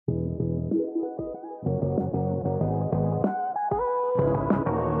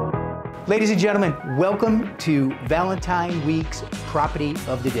Ladies and gentlemen, welcome to Valentine Week's Property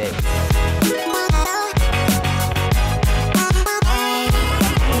of the Day.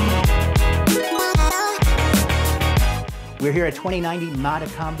 We're here at 2090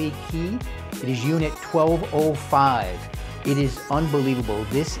 Matecumbe Key. It is unit 1205. It is unbelievable.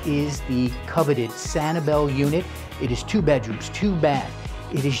 This is the coveted Sanibel unit. It is 2 bedrooms, 2 baths.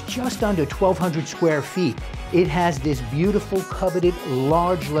 It is just under 1,200 square feet. It has this beautiful coveted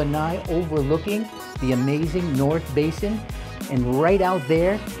large lanai overlooking the amazing North Basin. And right out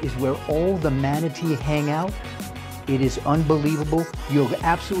there is where all the manatee hang out. It is unbelievable. You're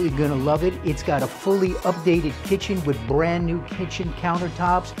absolutely gonna love it. It's got a fully updated kitchen with brand new kitchen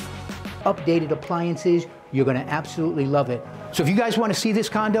countertops, updated appliances. You're gonna absolutely love it. So if you guys wanna see this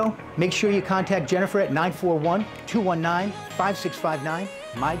condo, make sure you contact Jennifer at 941-219-5659,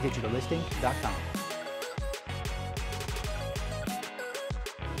 mydigitallisting.com.